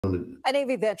A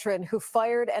Navy veteran who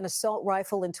fired an assault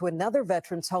rifle into another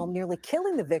veteran's home, nearly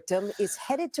killing the victim, is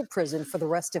headed to prison for the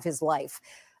rest of his life.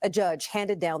 A judge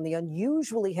handed down the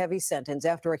unusually heavy sentence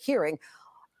after a hearing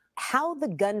how the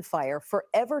gunfire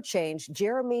forever changed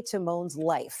Jeremy Timone's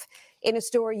life. In a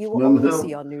story you will only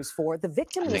see on News 4, the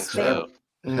victim and his family.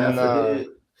 Half a head.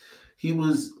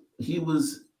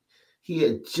 He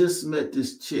had just met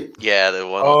this chick. Yeah, the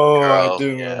one. I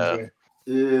do remember.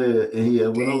 Yeah, and he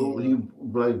went over. He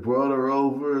like brought her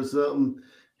over or something,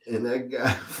 and that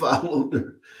guy followed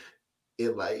her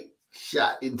and like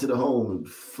shot into the home and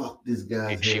fucked this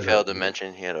guy. She failed to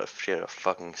mention she had a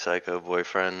fucking psycho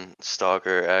boyfriend,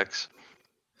 stalker ex.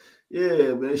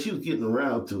 Yeah, man, she was getting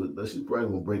around to it, though. She's probably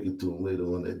gonna break it to him later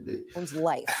on that day.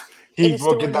 Life. He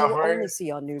broke it down you for will her. only see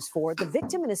on News 4, the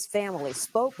victim and his family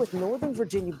spoke with Northern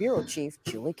Virginia Bureau Chief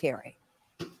Julie Carey.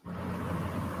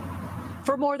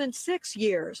 For more than 6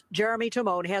 years, Jeremy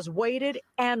Timone has waited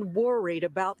and worried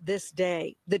about this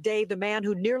day, the day the man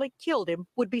who nearly killed him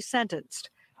would be sentenced.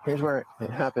 Here's where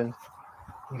it happened.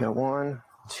 You got 1,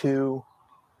 2,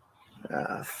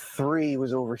 3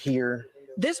 was over here.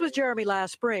 This was Jeremy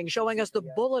last spring, showing us the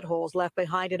bullet holes left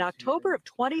behind in October of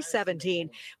 2017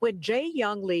 when Jay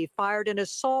Young Lee fired an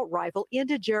assault rifle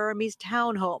into Jeremy's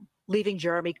townhome, leaving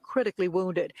Jeremy critically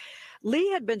wounded.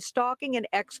 Lee had been stalking an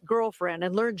ex-girlfriend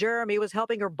and learned Jeremy was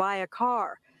helping her buy a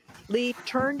car. Lee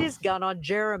turned his gun on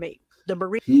Jeremy. The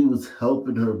Marine. He was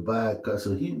helping her buy a car,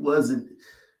 so he wasn't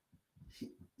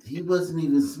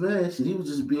even smashing. He was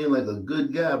just being like a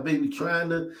good guy, baby, trying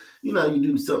to, you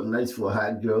do something nice for a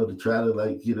hot girl to try to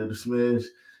like get her to smash.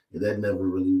 And that never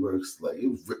really works. Like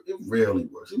it rarely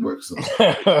works. It works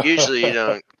sometimes. Usually you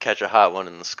don't catch a hot one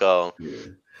in the skull.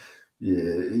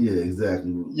 Yeah,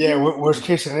 exactly. Yeah, worst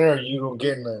case scenario, you don't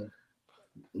get none.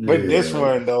 But this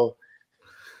one though,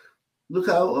 look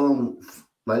how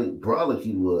like brolic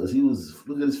he was.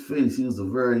 Look at his face. He was a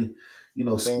very,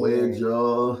 square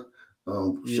jaw,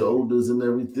 shoulders and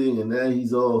everything, and now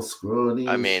he's all scrawny.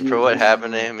 I mean, for what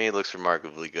happened to him, he looks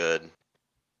remarkably good.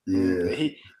 Yeah.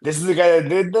 This is the guy that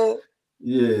did that?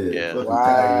 Yeah.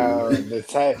 Wow.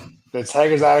 The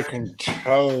tiger's out of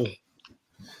control.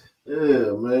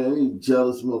 Yeah, man, you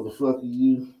jealous motherfucker,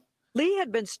 you. Lee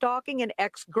had been stalking an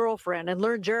ex-girlfriend and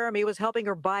learned Jeremy was helping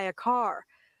her buy a car.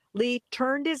 Lee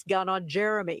turned his gun on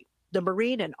Jeremy. The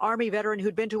Marine and Army veteran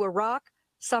who'd been to Iraq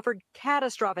suffered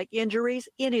catastrophic injuries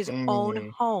in his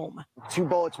own home. 2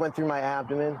 bullets went through my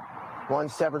abdomen. 1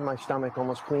 severed my stomach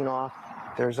almost clean off.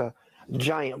 There's a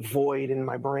giant void in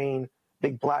my brain,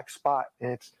 big black spot,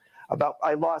 and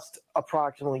I lost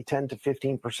approximately 10 to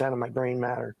 15% of my brain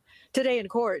matter. Today in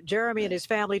court, Jeremy and his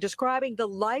family describing the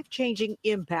life-changing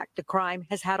impact the crime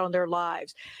has had on their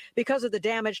lives. Because of the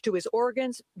damage to his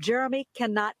organs, Jeremy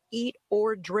cannot eat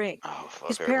or drink.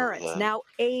 His parents, now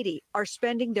 80, are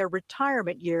spending their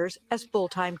retirement years as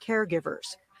full-time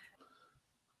caregivers.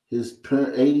 His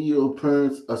 80-year-old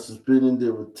parents are spending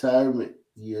their retirement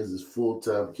years as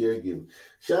full-time caregivers.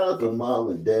 Shout out to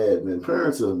mom and dad, man.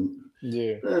 Parents, man,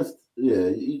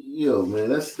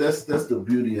 that's the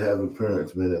beauty of having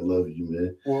parents, man, that love you,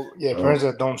 man. Well, parents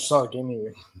that don't suck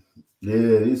anyway.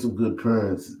 Yeah, these some good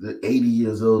parents. They're 80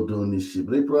 years old doing this shit,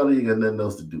 but they probably ain't got nothing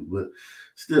else to do. But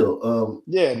still,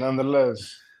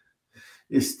 nonetheless,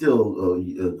 it's still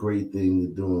a great thing to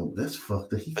do. That's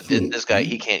fucked up. But this guy,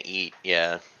 he can't eat.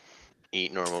 Yeah,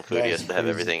 eat normal food. He has to have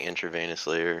everything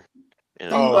intravenously or.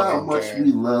 Think about how much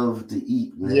we love to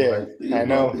eat, man. Yeah, I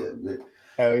know.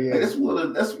 Hell yeah. That's one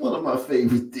of my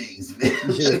favorite things,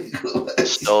 man.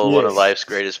 Stole one of life's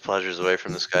greatest pleasures away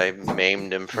from this guy,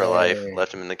 maimed him for life,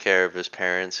 left him in the care of his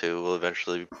parents who will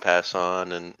eventually pass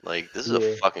on, and like this is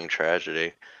a fucking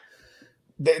tragedy.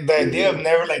 The idea of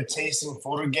never like tasting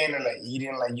food again or like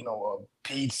eating like a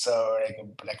pizza or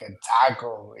like a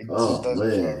taco, it just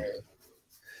doesn't feel right.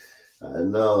 I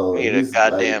know. We need a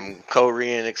goddamn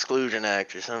Korean exclusion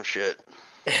act or some shit.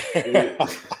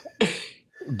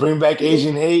 Bring back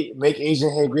Asian hate. Make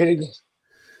Asian hate great again.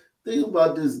 Think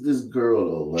about this girl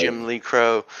though. Like, Jim Lee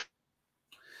Crow.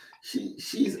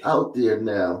 She's out there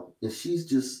now, and she's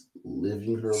just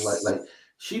living her life. Like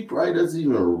she probably doesn't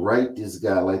even write this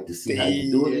guy like to see how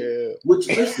you doing it. Which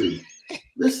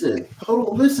listen, hold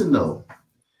on, listen though.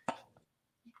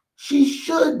 She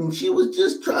shouldn't. She was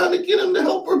just trying to get him to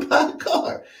help her buy a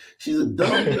car. She's a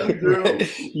dumb young girl.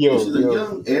 She's a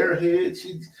young airhead.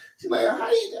 She's like,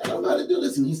 I don't know how to do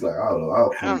this. And he's like, I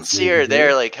don't see her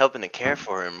there like helping to care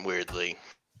for him weirdly.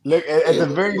 Look, at the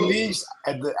very least,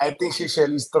 I think she should at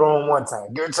least throw him one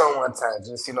time. Give it to him one time,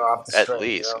 just off the strength. At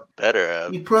least, better.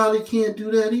 You probably can't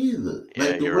do that either. Yeah,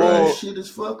 like the you're way right. shit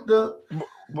is fucked up.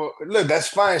 Well, look, that's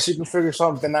fine. She can figure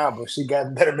something out, but she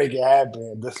better make it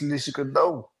happen. That's the least she could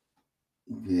do.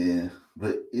 Yeah,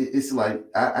 but it's like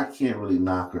I can't really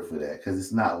knock her for that because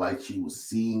it's not like she was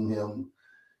seeing him.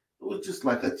 It was just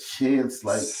like a chance,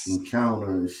 like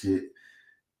encounter and shit.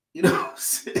 You know what I'm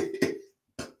saying?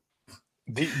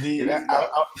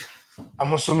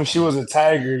 I'm assuming she was a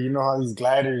tiger. You know how these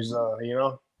gliders,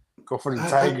 go for the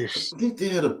tigers. I think they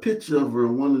had a picture of her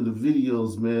in one of the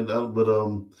videos, man. But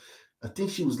I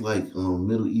think she was like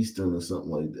Middle Eastern or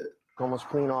something like that. Almost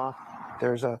clean off.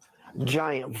 There's a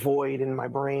giant void in my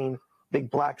brain, big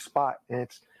black spot, and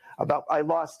I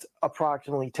lost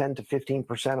approximately 10 to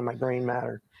 15% of my brain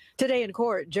matter. Today in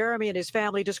court, Jeremy and his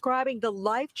family describing the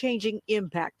life-changing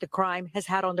impact the crime has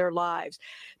had on their lives.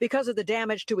 Because of the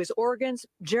damage to his organs,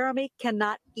 Jeremy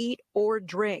cannot eat or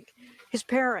drink. His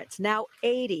parents, now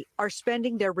 80, are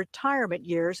spending their retirement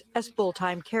years as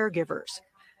full-time caregivers.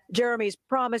 Jeremy's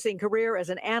promising career as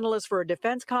an analyst for a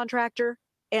defense contractor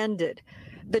ended.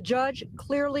 The judge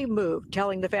clearly moved,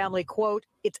 telling the family, quote,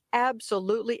 "It's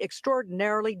absolutely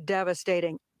extraordinarily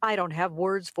devastating. I don't have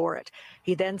words for it."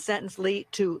 He then sentenced Lee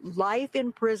to life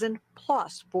in prison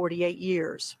plus 48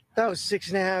 years. That was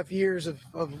 6.5 years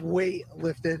of weight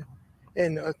lifted,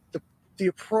 and the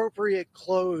appropriate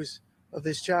close of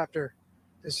this chapter,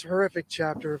 this horrific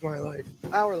chapter of my life,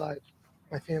 our life,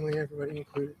 my family, everybody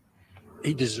included.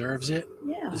 He deserves it,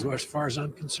 as far as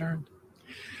I'm concerned.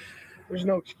 There's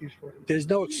no excuse for it. There's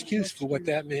no excuse for what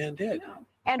that man did.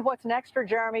 And what's next for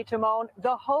Jeremy Timone?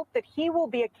 The hope that he will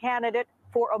be a candidate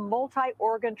for a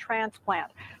multi-organ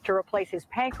transplant to replace his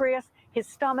pancreas, his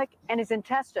stomach, and his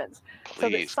intestines. So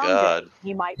that someday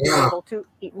he might be able to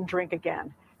eat and drink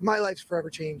again. My life's forever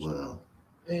changed. Wow.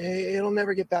 It'll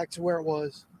never get back to where it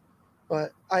was.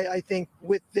 But I think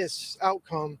with this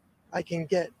outcome, I can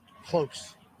get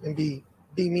close and be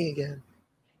me again.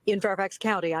 In Fairfax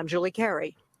County, I'm Julie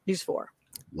Carey, News 4.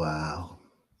 Wow.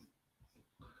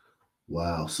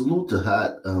 Salute to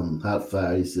Hot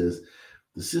Fire. He says,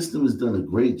 the system has done a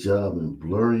great job in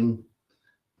blurring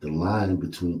the line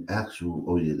between actual.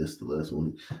 Oh, yeah, that's the last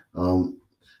one.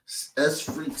 S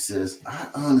Freak says, I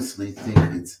honestly think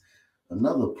it's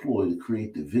another ploy to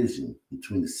create division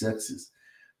between the sexes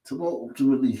to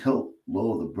ultimately help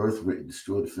lower the birth rate and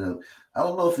destroy the family. I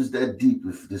don't know if it's that deep,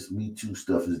 if this Me Too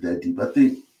stuff is that deep. I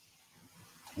think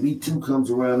Me Too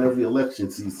comes around every election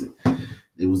season.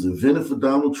 It was invented for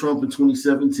Donald Trump in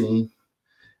 2017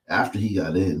 after he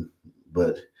got in.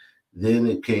 But then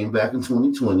it came back in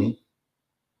 2020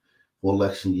 for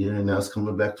election year, and now it's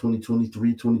coming back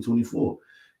 2023, 2024.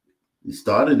 It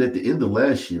started at the end of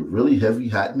last year, really heavy,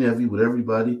 hot and heavy with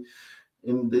everybody.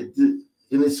 And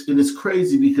it's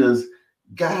crazy because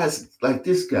guys like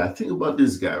this guy, think about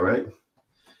this guy, right?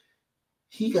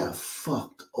 He got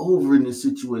fucked over in this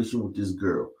situation with this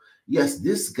girl. Yes,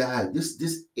 this guy, this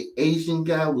Asian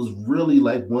guy was really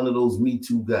like one of those Me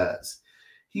Too guys.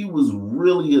 He was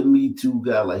really a Me Too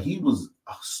guy. Like he was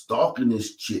stalking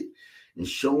this chick and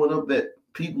showing up at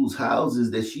people's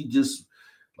houses that she just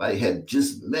like had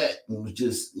just met and was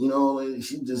just, and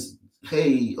she just,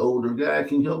 hey, older guy,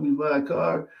 can you help me buy a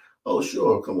car? Oh,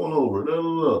 sure, come on over. Blah,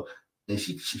 blah, blah. And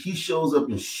he shows up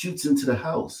and shoots into the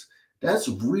house. That's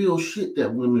real shit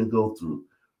that women go through.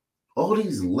 All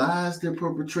these lies they're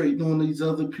perpetrating on these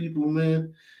other people,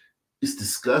 man. It's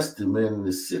disgusting, man, and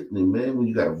it's sickening, man, when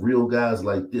you got real guys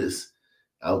like this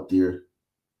out there,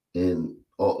 and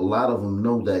a lot of them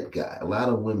know that guy. A lot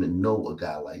of women know a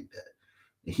guy like that.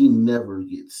 And he never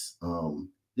gets,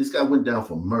 this guy went down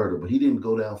for murder, but he didn't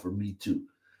go down for Me Too.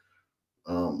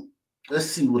 Let's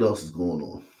see what else is going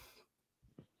on.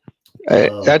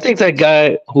 I think that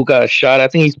guy who got shot, I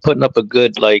think he's putting up a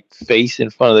good face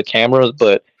in front of the cameras,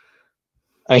 but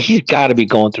he's got to be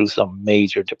going through some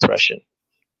major depression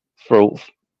for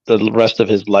the rest of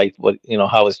his life.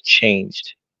 How it's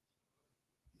changed.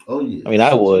 Oh yeah, I mean,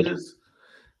 I would. Years.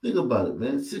 Think about it,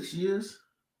 man. 6 years.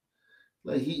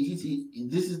 Like he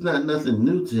this is not nothing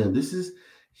new to him.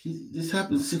 This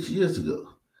happened 6 years ago.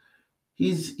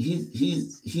 He's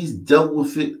dealt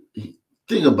with it.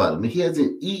 Think about it, man. He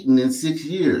hasn't eaten in 6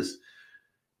 years.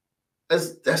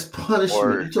 That's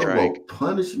punishment. You talk about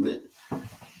punishment.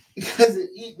 He hasn't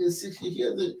eaten in 6 years. He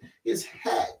hasn't. His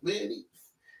hat, man.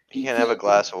 He can't have a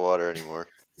glass of water anymore.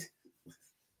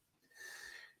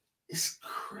 It's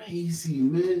crazy,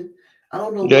 man. I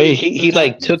don't know. Yeah, he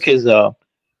took his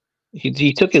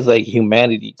he took his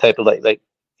humanity type of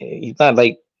he's not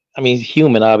he's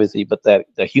human obviously, but that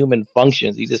the human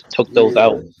functions, he just took those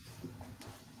out.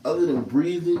 Other than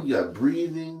breathing, you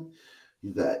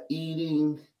got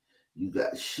eating, you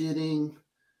got shitting.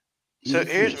 So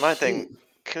here's my thing.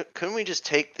 Couldn't we just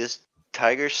take this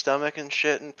tiger's stomach and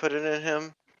shit and put it in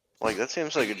him. Like, that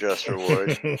seems like a just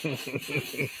reward.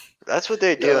 That's what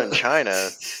they do in China.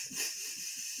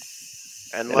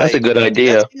 And like, that's a good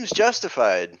idea. That seems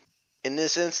justified in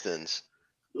this instance.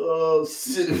 Oh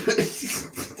shit!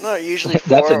 Not usually for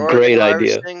That's a great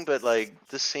idea. But like,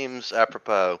 this seems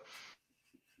apropos.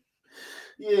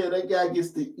 Yeah, that guy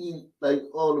gets to eat like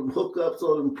all the hookups,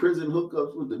 all them prison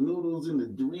hookups with the noodles and the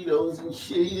Doritos and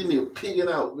shit. He in there pigging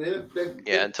out, man.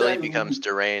 Until he becomes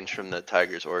deranged from the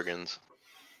tiger's organs.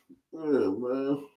 Yeah, man.